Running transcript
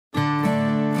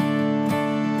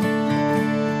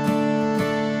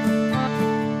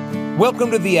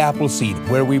Welcome to The Appleseed,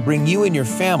 where we bring you and your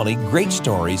family great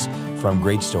stories from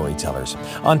great storytellers.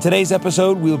 On today's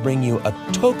episode, we'll bring you a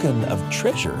token of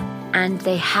treasure. And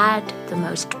they had the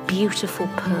most beautiful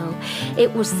pearl.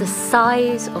 It was the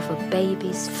size of a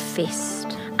baby's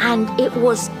fist, and it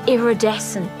was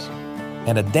iridescent.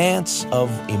 And a dance of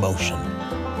emotion.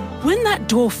 When that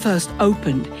door first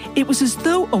opened, it was as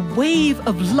though a wave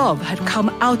of love had come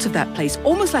out of that place,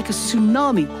 almost like a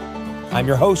tsunami. I'm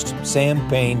your host, Sam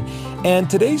Payne, and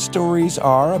today's stories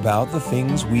are about the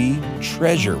things we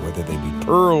treasure, whether they be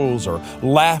pearls or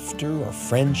laughter or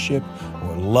friendship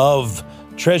or love.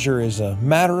 Treasure is a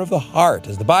matter of the heart,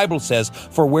 as the Bible says,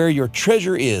 for where your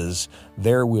treasure is,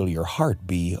 there will your heart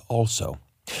be also.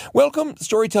 Welcome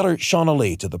storyteller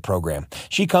Shonaleigh to the program.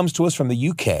 She comes to us from the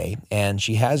UK, and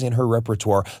she has in her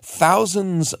repertoire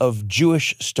thousands of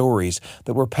Jewish stories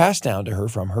that were passed down to her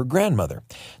from her grandmother.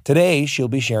 Today, she'll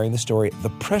be sharing the story The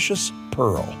Precious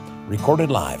Pearl,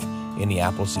 recorded live in the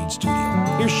Appleseed studio.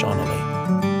 Here's Shonaleigh.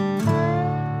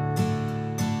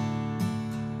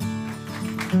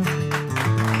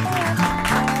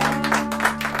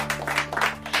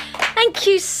 Thank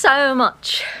you so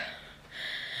much.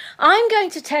 I'm going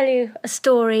to tell you a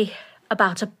story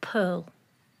about a pearl,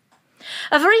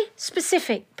 a very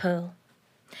specific pearl.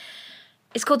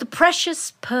 It's called the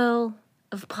Precious Pearl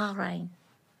of Bahrain.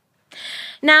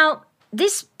 Now,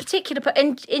 this particular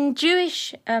pearl, in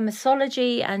Jewish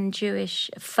mythology and Jewish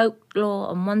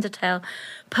folklore and wonder tale,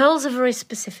 pearls are very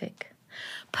specific.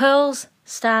 Pearls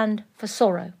stand for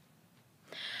sorrow.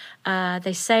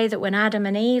 They say that when Adam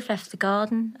and Eve left the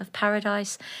Garden of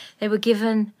Paradise, they were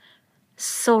given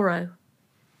sorrow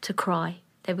to cry.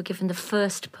 They were given the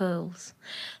first pearls.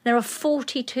 There are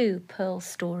 42 pearl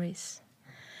stories.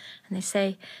 And they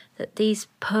say that these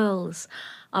pearls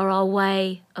are our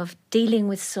way of dealing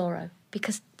with sorrow,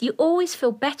 because you always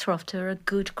feel better after a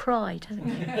good cry, don't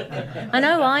you? I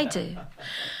know I do.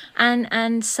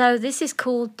 And so this is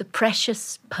called the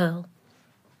Precious Pearl.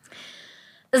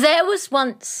 There was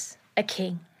once a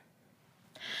king.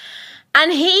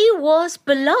 And he was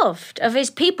beloved of his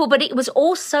people, but he was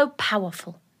also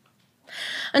powerful.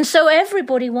 And so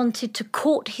everybody wanted to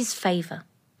court his favour.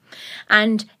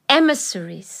 And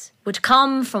emissaries would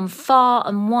come from far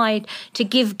and wide to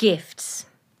give gifts.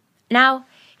 Now,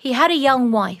 he had a young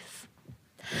wife.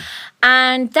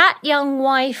 And that young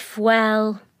wife,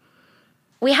 well,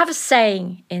 we have a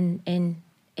saying in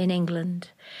England.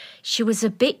 She was a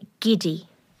bit giddy.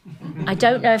 I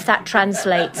don't know if that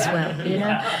translates well, you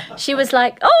know. She was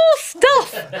like, oh,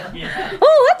 stuff.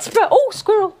 Oh, oh,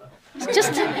 squirrel.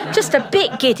 Just a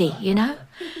bit giddy, you know.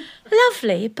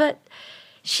 Lovely, but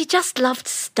she just loved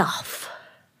stuff.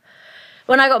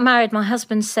 When I got married, my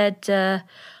husband said,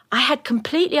 I had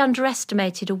completely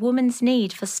underestimated a woman's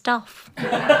need for stuff.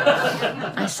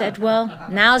 I said, well,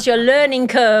 now's your learning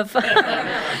curve.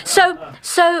 So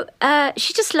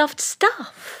she just loved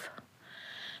stuff.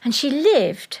 And she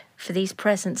lived for these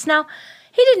presents. Now,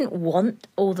 he didn't want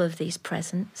all of these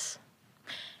presents.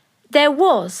 There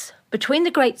was, between the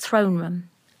great throne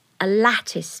room, a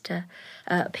lattice,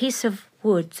 a piece of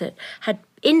wood that had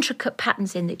intricate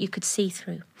patterns in that you could see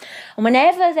through. And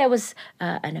whenever there was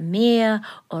an emir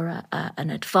or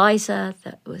an advisor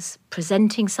that was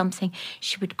presenting something,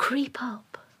 she would creep up.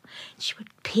 She would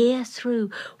peer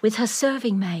through with her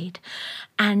serving maid.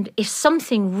 And if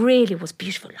something really was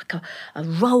beautiful, like a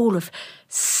roll of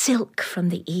silk from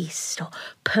the east or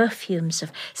perfumes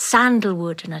of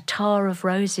sandalwood and attar of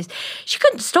roses, she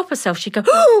couldn't stop herself. She'd go,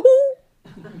 oh!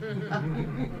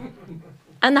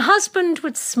 And the husband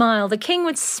would smile, the king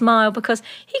would smile, because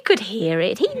he could hear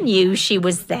it. He knew she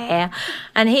was there.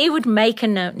 And he would make a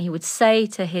note and he would say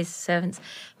to his servants,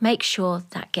 make sure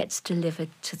that gets delivered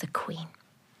to the queen.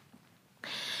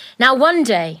 Now, one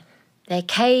day, there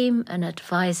came an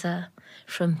advisor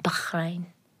from Bahrain,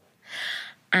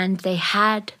 and they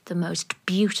had the most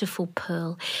beautiful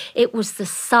pearl. It was the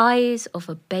size of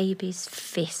a baby's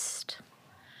fist,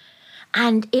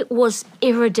 and it was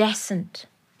iridescent,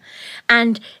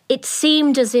 and it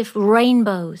seemed as if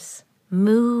rainbows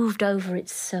moved over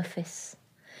its surface,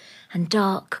 and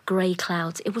dark grey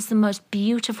clouds. It was the most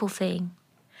beautiful thing.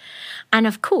 And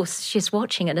of course, she's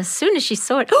watching, and as soon as she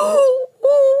saw it,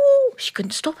 she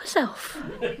couldn't stop herself.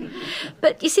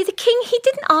 But you see, the king, he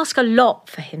didn't ask a lot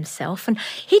for himself, and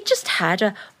he just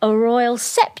had a royal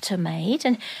sceptre made,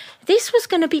 and this was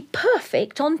going to be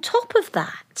perfect on top of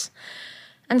that.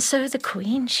 And so the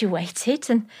queen, she waited,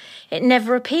 and it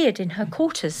never appeared in her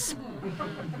quarters.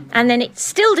 And then it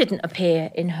still didn't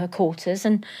appear in her quarters,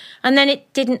 and then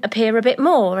it didn't appear a bit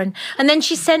more. And then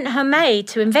she sent her maid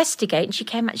to investigate, and she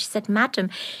came out, she said, "Madam,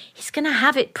 he's going to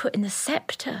have it put in the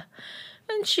sceptre."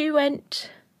 And she went,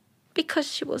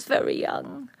 because she was very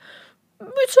young,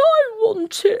 "But I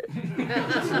want it.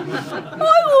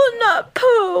 I want that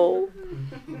pearl.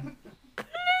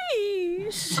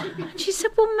 Please." And she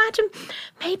said, "Well, madam,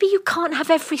 maybe you can't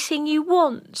have everything you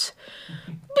want.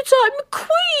 But I'm a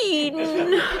queen.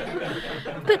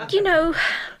 But,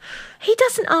 he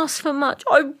doesn't ask for much.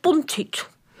 I want it."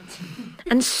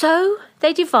 And so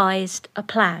they devised a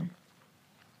plan.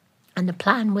 And the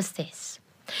plan was this.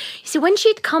 You see, when she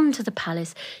had come to the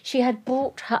palace, she had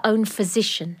brought her own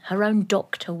physician, her own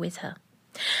doctor with her.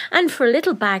 And for a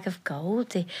little bag of gold,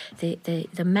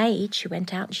 the maid, she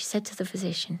went out and she said to the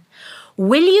physician,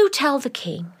 "Will you tell the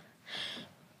king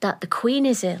that the queen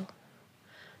is ill?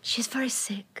 She's very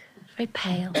sick, very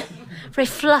pale, very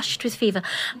flushed with fever.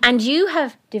 And you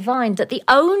have divined that the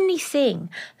only thing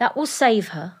that will save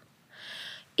her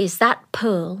is that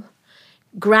pearl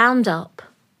ground up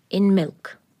in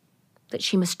milk that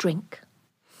she must drink."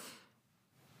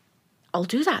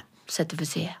 "I'll do that," said the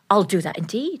vizier. "I'll do that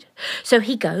indeed." So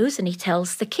he goes and he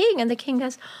tells the king, and the king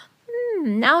goes,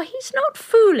 now he's not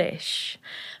foolish.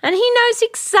 And he knows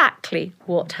exactly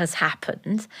what has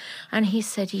happened. And he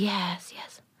said, yes,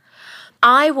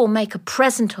 I will make a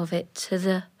present of it to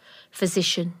the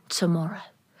physician tomorrow.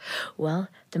 Well,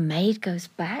 the maid goes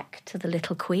back to the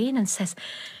little queen and says,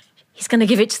 he's going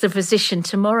to give it to the physician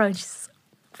tomorrow. And she says,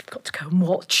 "I've got to go and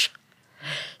watch."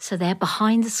 So they're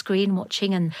behind the screen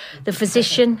watching, and the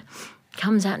physician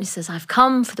comes out and he says, "I've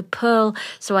come for the pearl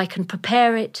so I can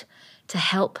prepare it to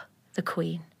help the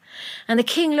queen." And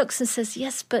the king looks and says,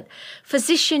 "Yes, but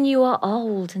physician, you are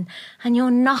old and your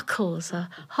knuckles are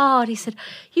hard." He said,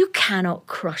 "You cannot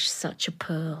crush such a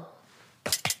pearl."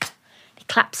 He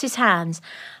claps his hands,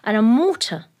 and a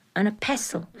mortar and a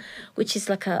pestle, which is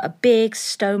like a big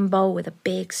stone bowl with a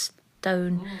big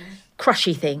stone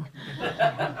crushy thing.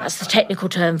 That's the technical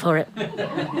term for it.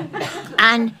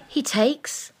 And he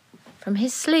takes from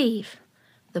his sleeve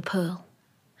the pearl.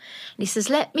 And he says,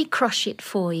 "Let me crush it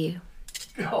for you."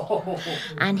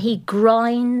 And he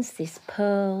grinds this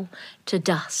pearl to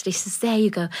dust. He says, "There you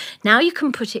go. Now you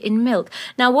can put it in milk."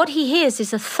 Now what he hears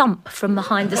is a thump from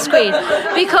behind the screen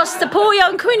because the poor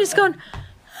young queen has gone,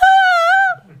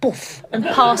 "Ah!" Boof, and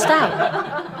passed out.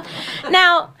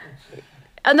 Now,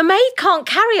 and the maid can't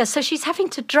carry her, so she's having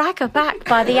to drag her back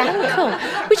by the ankle,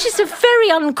 which is a very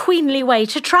unqueenly way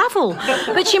to travel.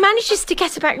 But she manages to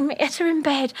get her back and get her in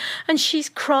bed, and she's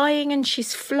crying and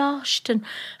she's flushed,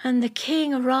 and the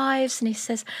king arrives and he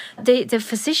says, the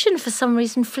physician for some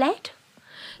reason fled.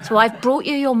 So I've brought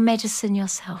you your medicine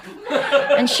yourself.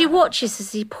 And she watches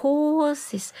as he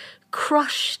pours this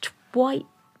crushed white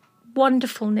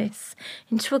wonderfulness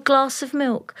into a glass of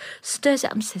milk, stirs it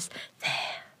up and says,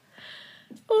 "There.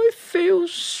 I feel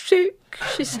sick,"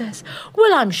 she says.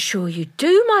 "Well, I'm sure you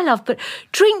do, my love, but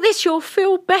drink this, you'll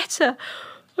feel better."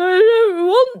 "I don't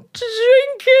want to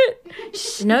drink it." She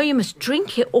says, "No, you must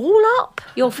drink it all up.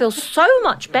 You'll feel so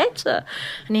much better."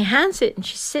 And he hands it, and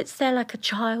she sits there like a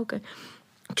child going,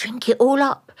 "Drink it all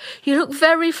up. You look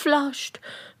very flushed.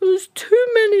 There's too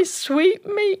many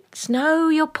sweetmeats." "No,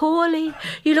 you're poorly.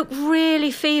 You look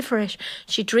really feverish."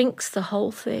 She drinks the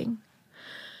whole thing.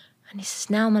 And he says,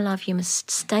 "Now, my love, you must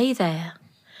stay there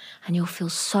and you'll feel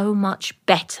so much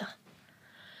better."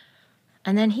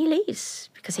 And then he leaves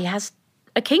because he has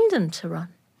a kingdom to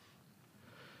run.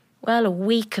 Well, a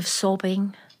week of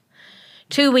sobbing,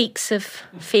 2 weeks of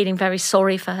feeling very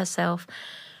sorry for herself.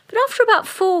 But after about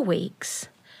 4 weeks,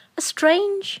 a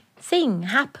strange thing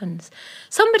happens.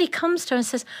 Somebody comes to her and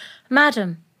says,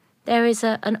 "Madam, there is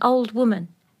an old woman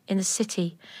in the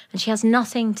city and she has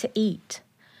nothing to eat."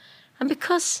 And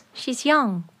because she's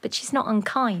young, but she's not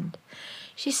unkind,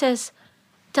 she says,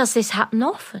 "Does this happen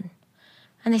often?"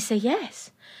 And they say, "Yes."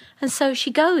 And so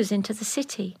she goes into the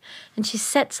city and she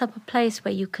sets up a place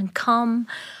where you can come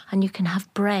and you can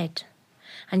have bread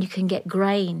and you can get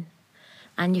grain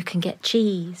and you can get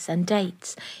cheese and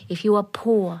dates if you are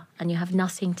poor and you have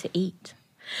nothing to eat.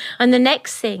 And the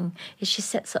next thing is she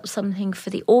sets up something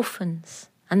for the orphans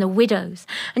and the widows.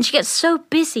 And she gets so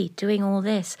busy doing all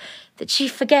this that she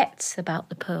forgets about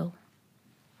the pearl.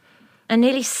 And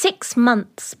nearly 6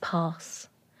 months pass.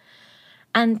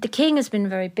 And the king has been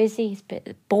very busy.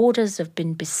 The borders have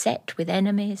been beset with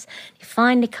enemies. He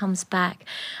finally comes back.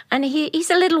 And he's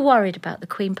a little worried about the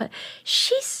queen, but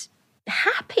she's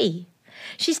happy.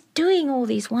 She's doing all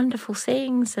these wonderful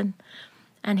things.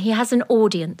 And he has an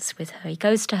audience with her. He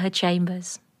goes to her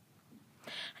chambers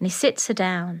and he sits her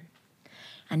down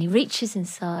and he reaches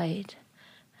inside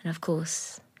and, of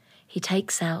course, he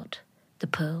takes out the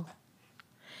pearl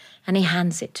and he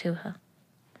hands it to her.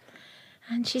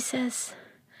 And she says,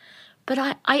 "But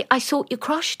I thought you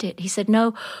crushed it." He said,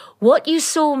 "No, what you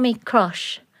saw me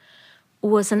crush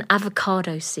was an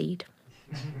avocado seed."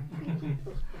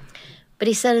 But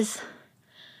he says,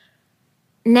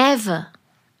 "Never,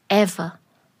 ever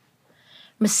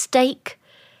mistake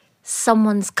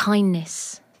someone's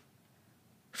kindness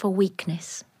for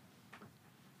weakness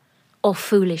or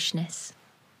foolishness."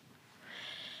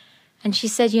 And she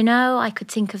said, "You know, I could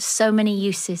think of so many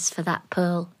uses for that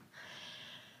pearl."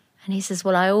 And he says,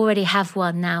 "Well, I already have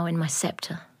one now in my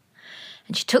scepter."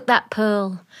 And she took that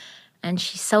pearl and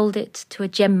she sold it to a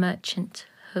gem merchant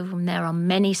whom there are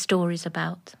many stories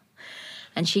about.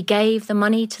 And she gave the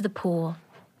money to the poor.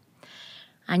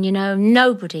 And you know,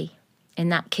 nobody in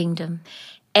that kingdom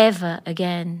ever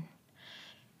again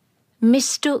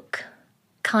mistook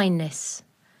kindness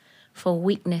for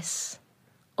weakness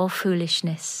or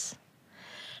foolishness.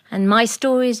 And my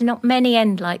stories, not many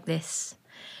end like this,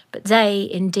 but they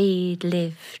indeed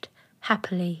lived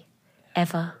happily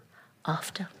ever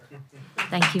after.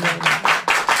 Thank you very much.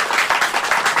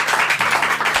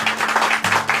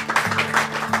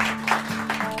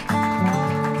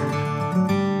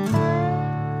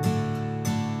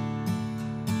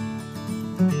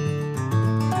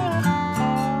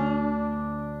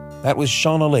 That was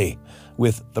Shonaleigh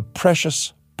with The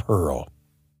Precious Pearl.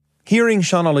 Hearing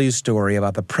Shonalegh's story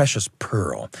about the precious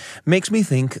pearl makes me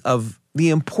think of the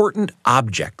important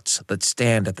objects that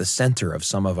stand at the center of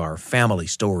some of our family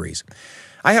stories.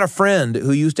 I had a friend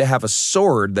who used to have a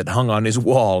sword that hung on his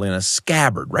wall in a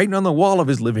scabbard right on the wall of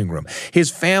his living room.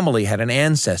 His family had an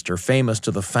ancestor famous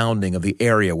to the founding of the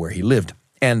area where he lived.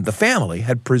 And the family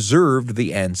had preserved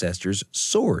the ancestor's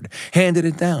sword, handed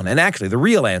it down. And actually, the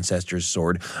real ancestor's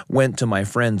sword went to my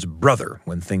friend's brother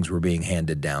when things were being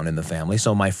handed down in the family.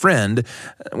 So my friend,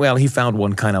 well, he found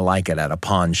one kind of like it at a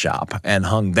pawn shop and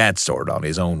hung that sword on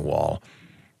his own wall.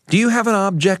 Do you have an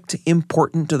object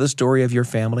important to the story of your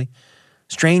family?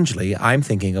 Strangely, I'm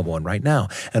thinking of one right now,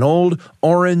 an old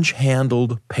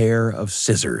orange-handled pair of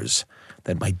scissors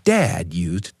that my dad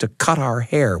used to cut our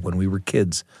hair when we were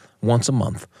kids, once a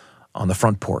month on the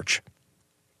front porch.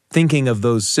 Thinking of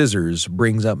those scissors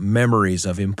brings up memories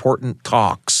of important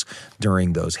talks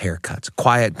during those haircuts,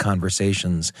 quiet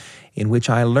conversations in which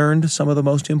I learned some of the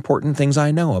most important things I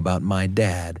know about my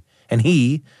dad, and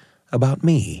he about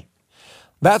me.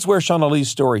 That's where Shonaleigh's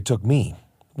story took me.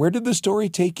 Where did the story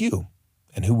take you?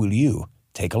 And who will you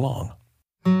take along?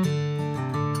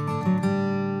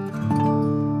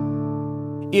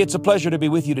 It's a pleasure to be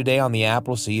with you today on the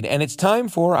Appleseed, and it's time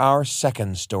for our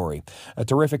second story, a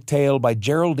terrific tale by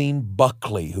Geraldine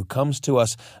Buckley, who comes to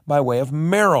us by way of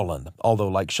Maryland, although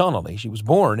like Shonaleigh, she was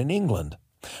born in England.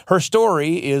 Her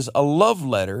story is a love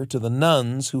letter to the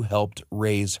nuns who helped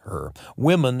raise her,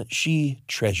 women she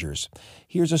treasures.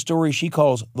 Here's a story she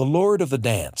calls The Lord of the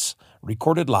Dance,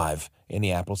 recorded live in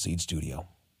the Appleseed studio.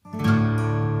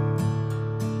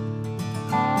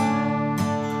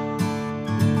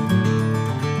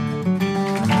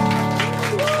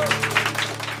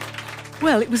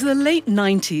 Well, it was the late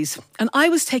 90s, and I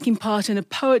was taking part in a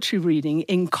poetry reading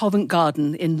in Covent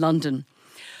Garden in London,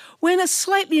 when a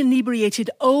slightly inebriated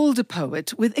older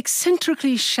poet with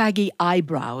eccentrically shaggy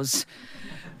eyebrows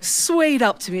swayed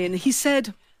up to me and he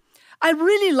said, "I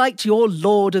really liked your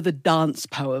Lord of the Dance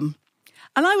poem."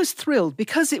 And I was thrilled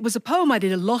because it was a poem I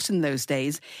did a lot in those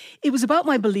days. It was about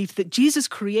my belief that Jesus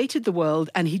created the world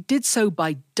and he did so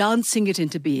by dancing it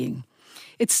into being.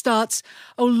 It starts,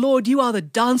 "O Lord, you are the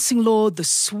dancing Lord, the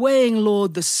swaying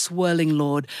Lord, the swirling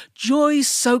Lord,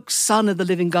 joy-soaked Son of the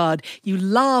living God. You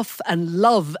laugh and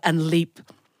love and leap."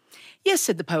 "Yes,"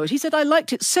 said the poet. He said, "I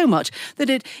liked it so much that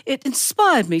it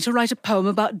inspired me to write a poem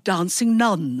about dancing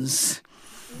nuns."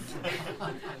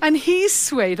 And he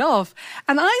swayed off,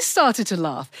 and I started to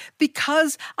laugh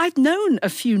because I'd known a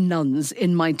few nuns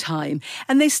in my time,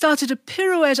 and they started to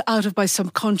pirouette out of my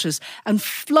subconscious and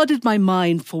flooded my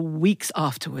mind for weeks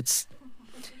afterwards.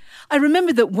 I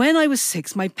remembered that when I was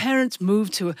 6, my parents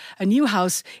moved to a new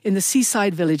house in the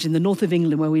seaside village in the north of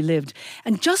England where we lived.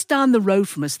 And just down the road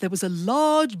from us, there was a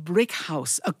large brick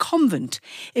house, a convent,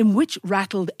 in which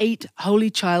rattled 8 Holy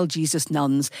Child Jesus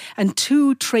nuns and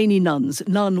 2 trainee nuns,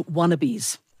 nun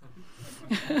wannabes.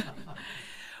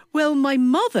 Well, my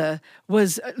mother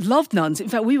loved nuns. In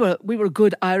fact, we were a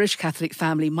good Irish Catholic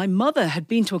family. My mother had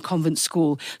been to a convent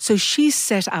school, so she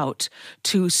set out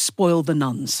to spoil the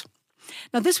nuns.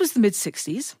 Now, this was the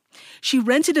mid-60s. She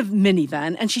rented a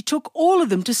minivan and she took all of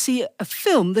them to see a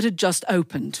film that had just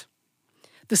opened,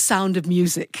 The Sound of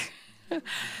Music.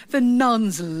 The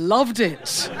nuns loved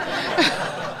it.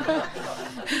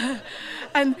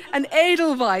 And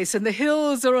Edelweiss and The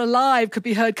Hills Are Alive could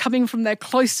be heard coming from their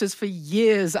cloisters for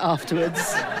years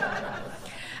afterwards.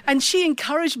 And she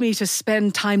encouraged me to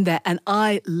spend time there, and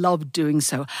I loved doing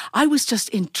so. I was just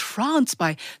entranced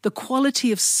by the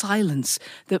quality of silence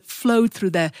that flowed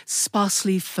through their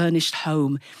sparsely furnished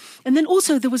home. And then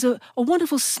also there was a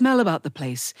wonderful smell about the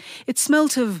place. It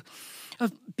smelt of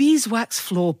beeswax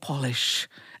floor polish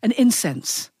and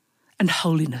incense and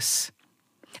holiness.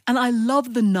 And I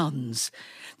loved the nuns.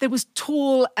 There was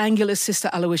tall, angular Sister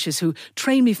Aloysius who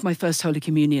trained me for my first Holy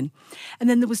Communion. And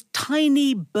then there was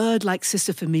tiny, bird-like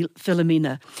Sister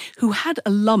Philomena who had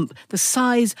a lump the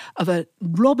size of a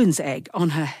robin's egg on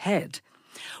her head.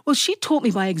 Well, she taught me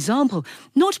by example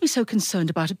not to be so concerned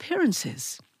about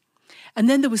appearances. And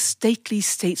then there was stately,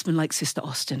 statesman-like Sister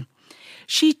Austen.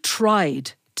 She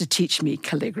tried to teach me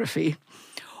calligraphy,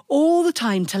 all the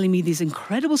time telling me these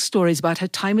incredible stories about her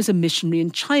time as a missionary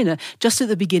in China just at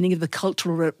the beginning of the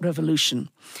Cultural Revolution.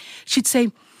 She'd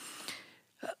say,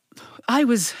 I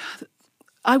was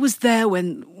there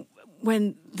when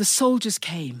the soldiers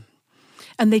came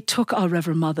and they took our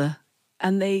Reverend Mother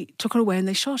and they took her away and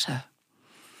they shot her.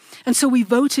 And so we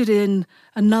voted in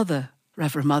another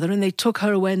Reverend Mother and they took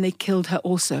her away and they killed her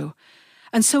also.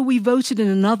 And so we voted in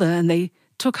another and they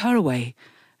took her away.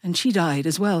 And she died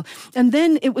as well. And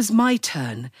then it was my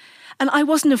turn. And I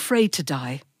wasn't afraid to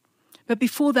die. But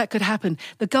before that could happen,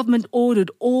 the government ordered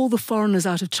all the foreigners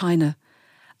out of China.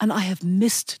 And I have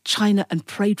missed China and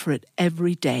prayed for it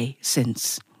every day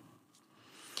since.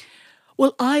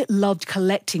 Well, I loved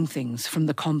collecting things from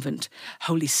the convent,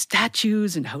 holy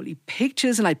statues and holy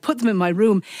pictures, and I'd put them in my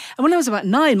room. And when I was about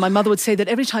 9, my mother would say that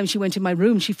every time she went in my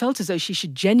room, she felt as though she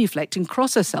should genuflect and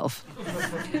cross herself.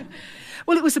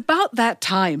 Well, it was about that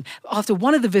time, after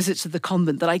one of the visits to the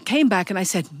convent, that I came back and I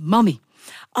said, Mummy,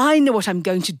 I know what I'm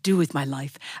going to do with my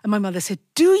life. And my mother said,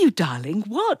 do you, darling?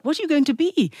 What? What are you going to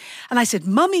be? And I said,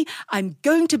 Mummy, I'm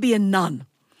going to be a nun.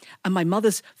 And my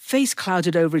mother's face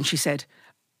clouded over and she said,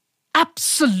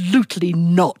 absolutely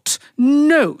not.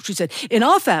 No, she said. In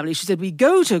our family, she said, we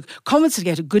go to convents to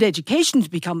get a good education, to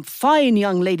become fine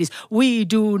young ladies. We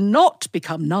do not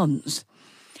become nuns.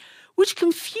 Which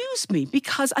confused me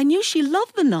because I knew she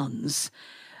loved the nuns.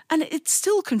 And it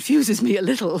still confuses me a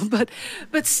little, but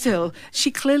still, she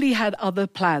clearly had other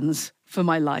plans for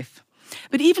my life.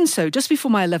 But even so, just before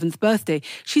my 11th birthday,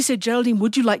 she said, Geraldine,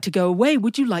 would you like to go away?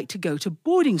 Would you like to go to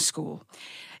boarding school?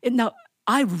 Now,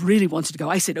 I really wanted to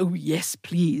go. I said, oh, yes,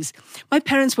 please. My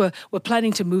parents were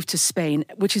planning to move to Spain,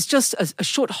 which is just a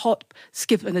short hop,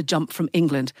 skip and a jump from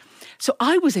England. So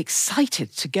I was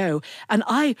excited to go, and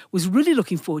I was really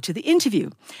looking forward to the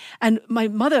interview. And my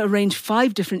mother arranged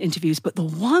 5 different interviews, but the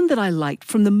one that I liked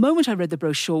from the moment I read the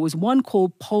brochure was one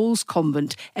called Paul's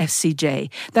Convent,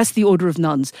 FCJ. That's the Order of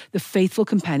Nuns, the Faithful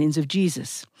Companions of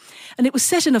Jesus. And it was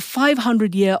set in a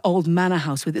 500-year-old manor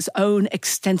house with its own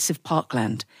extensive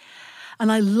parkland.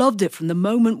 And I loved it from the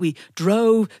moment we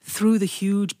drove through the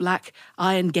huge black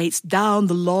iron gates down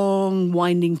the long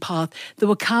winding path. There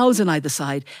were cows on either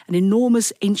side and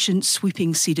enormous ancient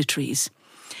sweeping cedar trees.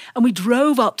 And we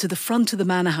drove up to the front of the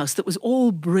manor house that was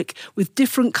all brick with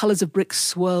different colours of brick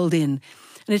swirled in.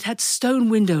 And it had stone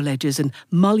window ledges and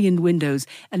mullioned windows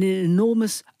and an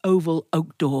enormous oval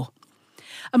oak door.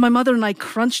 And my mother and I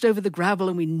crunched over the gravel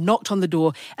and we knocked on the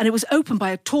door and it was opened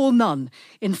by a tall nun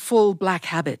in full black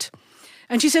habit.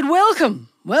 And she said, welcome,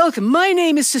 welcome. My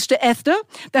name is Sister Ethna.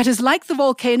 That is like the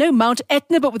volcano, Mount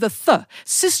Etna, but with a th.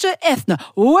 Sister Ethna,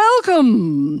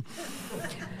 welcome.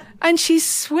 And she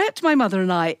swept my mother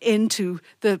and I into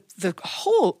the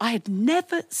hall. I had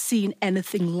never seen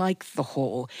anything like the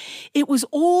hall. It was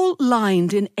all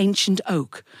lined in ancient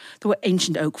oak. There were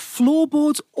ancient oak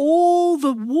floorboards. All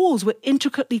the walls were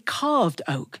intricately carved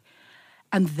oak.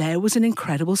 And there was an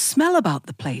incredible smell about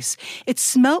the place. It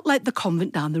smelt like the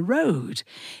convent down the road.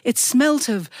 It smelt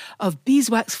of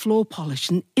beeswax floor polish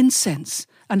and incense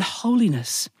and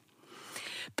holiness.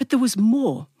 But there was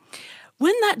more.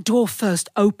 When that door first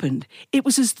opened, it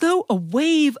was as though a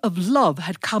wave of love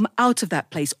had come out of that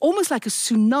place, almost like a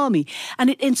tsunami, and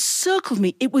it encircled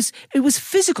me. It was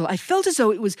physical. I felt as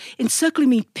though it was encircling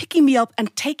me, picking me up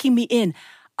and taking me in.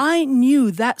 I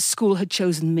knew that school had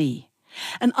chosen me.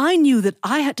 And I knew that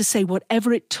I had to say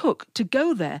whatever it took to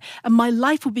go there, and my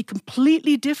life would be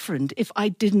completely different if I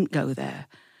didn't go there.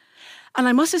 And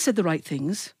I must have said the right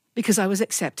things, because I was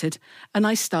accepted, and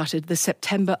I started the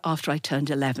September after I turned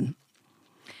 11.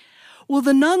 Well,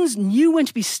 the nuns knew when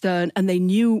to be stern and they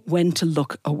knew when to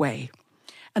look away.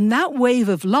 And that wave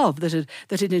of love that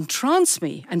had entranced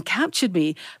me and captured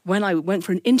me when I went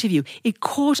for an interview, it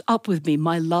caught up with me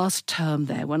my last term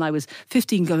there when I was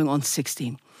 15 going on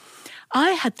 16. I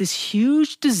had this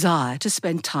huge desire to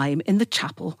spend time in the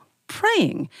chapel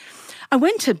praying. I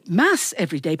went to Mass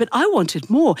every day, but I wanted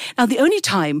more. Now, the only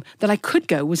time that I could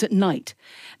go was at night.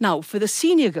 Now, for the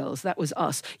senior girls, that was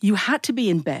us, you had to be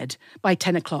in bed by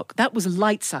 10 o'clock. That was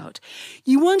lights out.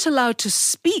 You weren't allowed to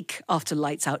speak after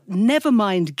lights out, never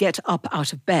mind get up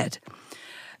out of bed.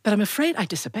 But I'm afraid I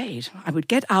disobeyed. I would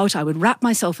get out, I would wrap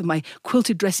myself in my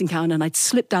quilted dressing gown, and I'd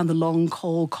slip down the long,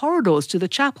 cold corridors to the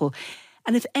chapel.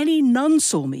 And if any nun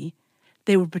saw me,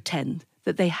 they would pretend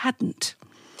that they hadn't.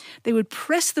 They would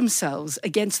press themselves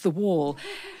against the wall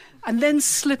and then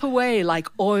slip away like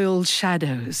oiled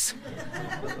shadows.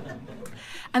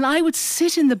 And I would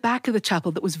sit in the back of the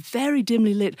chapel that was very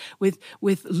dimly lit with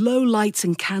low lights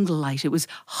and candlelight. It was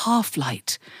half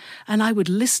light. And I would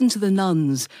listen to the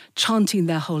nuns chanting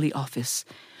their holy office.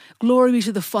 Glory be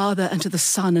to the Father, and to the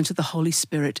Son, and to the Holy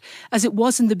Spirit, as it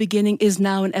was in the beginning, is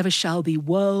now, and ever shall be,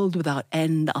 world without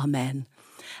end. Amen.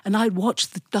 And I'd watch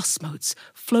the dust motes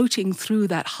floating through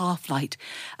that half-light,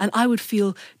 and I would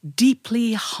feel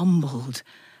deeply humbled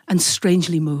and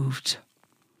strangely moved.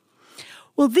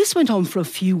 Well, this went on for a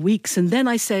few weeks, and then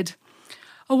I said,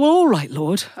 oh, well, all right,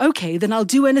 Lord, okay, then I'll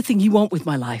do anything you want with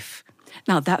my life.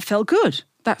 Now, that felt good.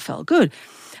 But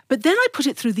then I put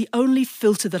it through the only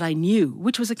filter that I knew,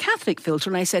 which was a Catholic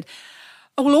filter, and I said,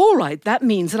 oh, well, all right, that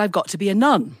means that I've got to be a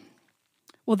nun.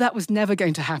 Well, that was never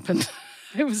going to happen.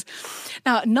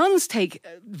 Now, nuns take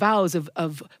vows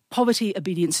of poverty,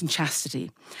 obedience, and chastity.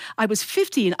 I was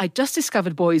 15. I just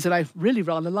discovered boys, and I really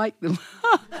rather liked them.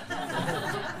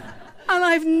 And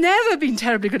I've never been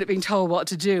terribly good at being told what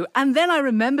to do. And then I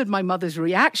remembered my mother's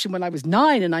reaction when I was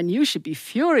 9, and I knew she'd be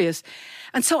furious.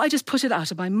 And so I just put it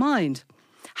out of my mind.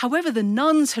 However, the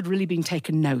nuns had really been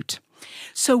taken note.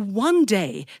 So one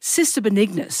day, Sister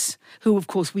Benignus, who of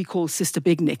course we call Sister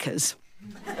Big Knickers,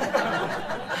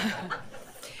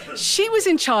 she was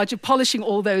in charge of polishing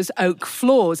all those oak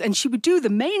floors, and she would do the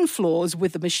main floors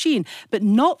with the machine, but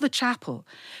not the chapel.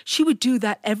 She would do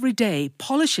that every day,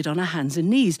 polish it on her hands and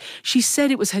knees. She said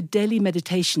it was her daily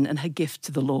meditation and her gift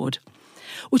to the Lord.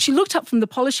 Well, she looked up from the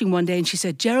polishing one day and she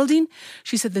said, Geraldine,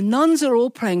 she said, the nuns are all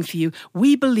praying for you.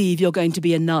 We believe you're going to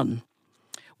be a nun,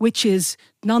 which is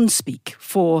nun speak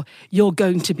for you're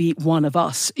going to be one of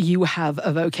us. You have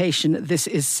a vocation. This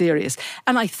is serious.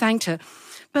 And I thanked her.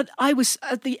 But I was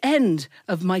at the end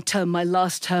of my term, my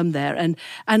last term there, and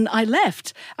I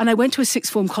left, and I went to a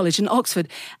sixth form college in Oxford,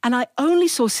 and I only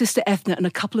saw Sister Ethna and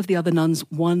a couple of the other nuns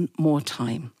one more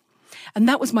time. And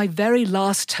that was my very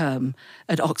last term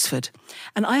at Oxford.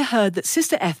 And I heard that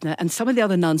Sister Ethna and some of the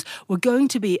other nuns were going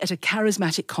to be at a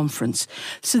charismatic conference.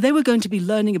 So they were going to be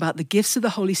learning about the gifts of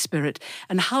the Holy Spirit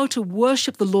and how to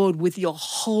worship the Lord with your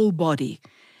whole body.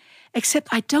 Except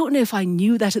I don't know if I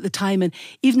knew that at the time, and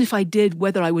even if I did,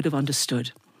 whether I would have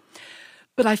understood.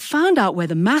 But I found out where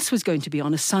the Mass was going to be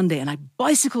on a Sunday, and I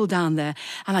bicycled down there,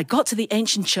 and I got to the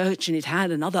ancient church, and it had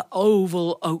another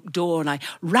oval oak door, and I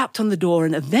rapped on the door,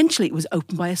 and eventually it was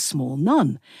opened by a small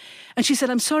nun. And she said,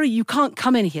 I'm sorry, you can't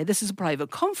come in here. This is a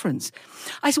private conference.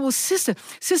 I said, well, sister,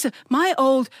 my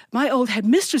old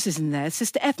headmistress is in there,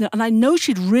 Sister Ethna, and I know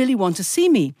she'd really want to see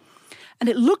me. And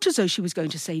it looked as though she was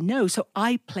going to say no, so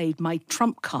I played my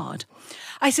trump card.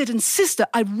 I said, and sister,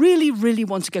 I really, really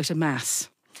want to go to Mass.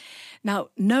 Now,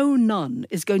 no nun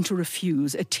is going to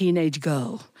refuse a teenage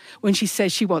girl when she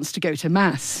says she wants to go to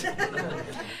Mass.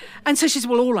 And so she said,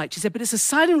 well, all right. She said, but it's a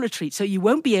silent retreat, so you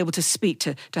won't be able to speak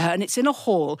to her, and it's in a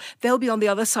hall. They'll be on the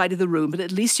other side of the room, but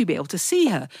at least you'll be able to see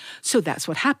her. So that's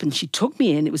what happened. She took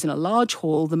me in. It was in a large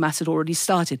hall. The Mass had already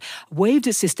started. I waved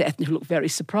at Sister Ethna, who looked very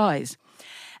surprised.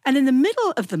 And in the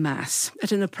middle of the Mass,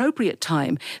 at an appropriate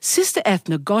time, Sister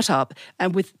Ethna got up,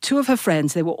 and with two of her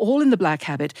friends, they were all in the black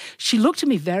habit, she looked at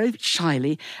me very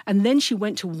shyly, and then she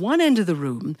went to one end of the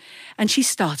room, and she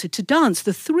started to dance.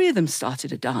 The three of them started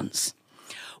to dance.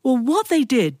 Well, what they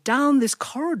did down this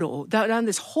corridor, down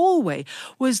this hallway,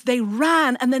 was they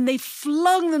ran and then they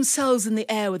flung themselves in the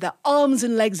air with their arms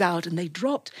and legs out, and they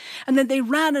dropped. And then they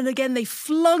ran and again they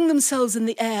flung themselves in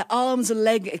the air, arms and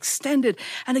legs extended.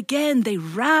 And again they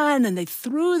ran and they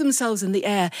threw themselves in the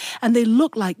air, and they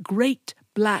looked like great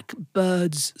black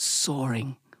birds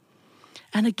soaring.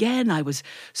 And again I was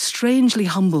strangely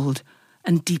humbled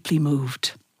and deeply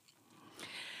moved.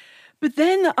 But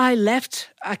then I left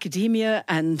academia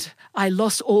and I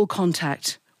lost all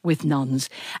contact with nuns,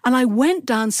 and I went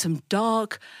down some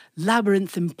dark,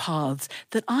 labyrinthine paths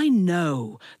that I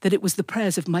know that it was the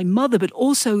prayers of my mother, but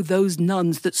also those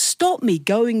nuns that stopped me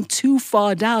going too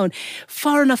far down,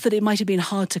 far enough that it might have been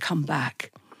hard to come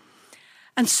back.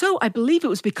 And so I believe it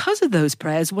was because of those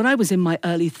prayers, when I was in my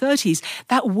early 30s,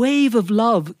 that wave of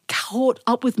love caught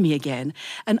up with me again.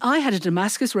 And I had a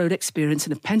Damascus Road experience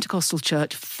in a Pentecostal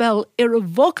church, fell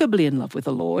irrevocably in love with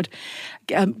the Lord,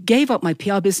 gave up my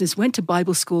PR business, went to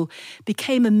Bible school,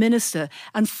 became a minister,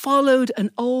 and followed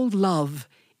an old love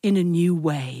in a new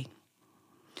way.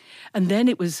 And then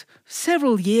it was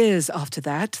several years after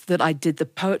that I did the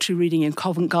poetry reading in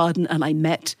Covent Garden, and I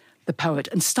met the poet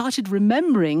and started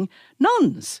remembering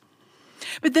nuns.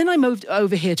 But then I moved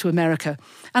over here to America,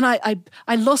 and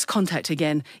I lost contact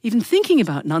again, even thinking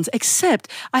about nuns, except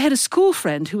I had a school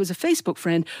friend who was a Facebook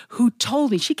friend who told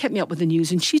me, she kept me up with the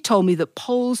news, and she told me that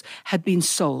Poles had been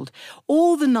sold.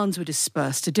 All the nuns were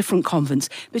dispersed to different convents,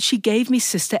 but she gave me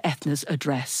Sister Ethna's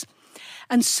address.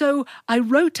 And so I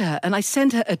wrote to her and I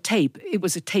sent her a tape. It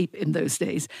was a tape in those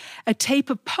days, a tape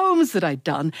of poems that I'd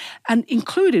done, and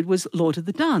included was Lord of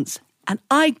the Dance. And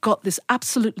I got this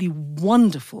absolutely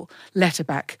wonderful letter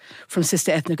back from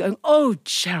Sister Ethna going, "Oh,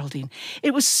 Geraldine,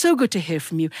 it was so good to hear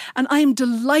from you. And I am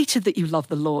delighted that you love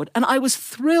the Lord." And I was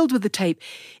thrilled with the tape.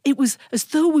 It was as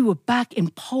though we were back in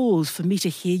Poles for me to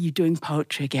hear you doing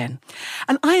poetry again.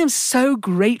 And I am so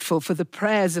grateful for the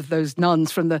prayers of those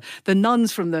nuns, from the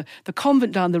nuns from the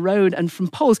convent down the road and from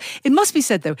Poles. It must be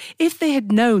said, though, if they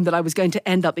had known that I was going to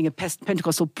end up being a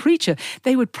Pentecostal preacher,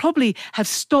 they would probably have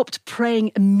stopped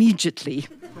praying immediately.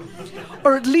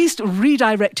 Or at least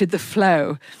redirected the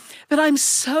flow. But I'm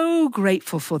so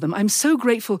grateful for them. I'm so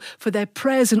grateful for their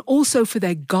prayers and also for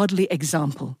their godly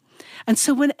example. And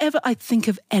so whenever I think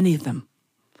of any of them,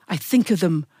 I think of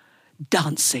them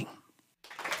dancing.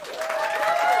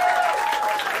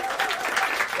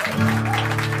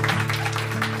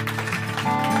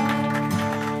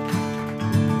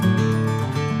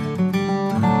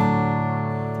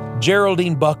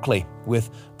 Geraldine Buckley with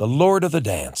The Lord of the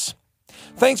Dance.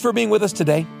 Thanks for being with us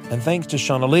today, and thanks to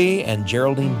Shonaleigh and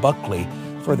Geraldine Buckley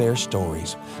for their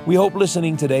stories. We hope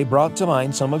listening today brought to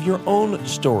mind some of your own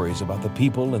stories about the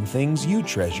people and things you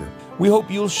treasure. We hope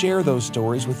you'll share those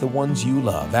stories with the ones you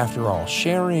love. After all,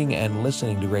 sharing and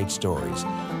listening to great stories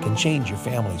can change your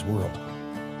family's world.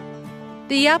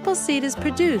 The Appleseed is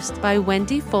produced by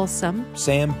Wendy Folsom,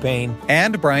 Sam Payne,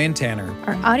 and Brian Tanner.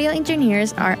 Our audio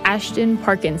engineers are Ashton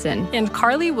Parkinson and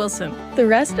Carly Wilson. The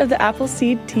rest of the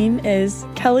Appleseed team is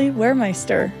Kelly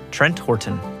Wehrmeister, Trent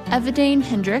Horton, Evadane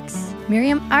Hendricks,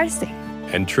 Miriam Arce,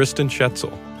 and Tristan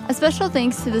Schetzel. A special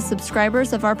thanks to the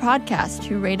subscribers of our podcast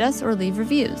who rate us or leave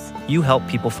reviews. You help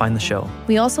people find the show.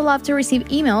 We also love to receive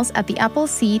emails at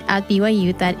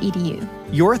theappleseed@byu.edu.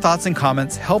 Your thoughts and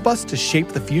comments help us to shape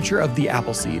the future of the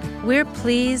Appleseed. We're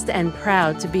pleased and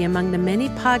proud to be among the many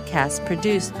podcasts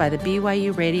produced by the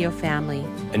BYU Radio family.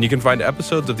 And you can find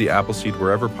episodes of the Appleseed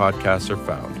wherever podcasts are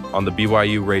found, on the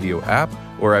BYU Radio app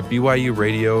or at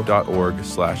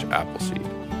byuradio.org/Appleseed.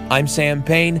 I'm Sam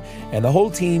Payne, and the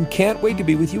whole team can't wait to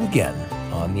be with you again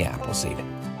on the Appleseed.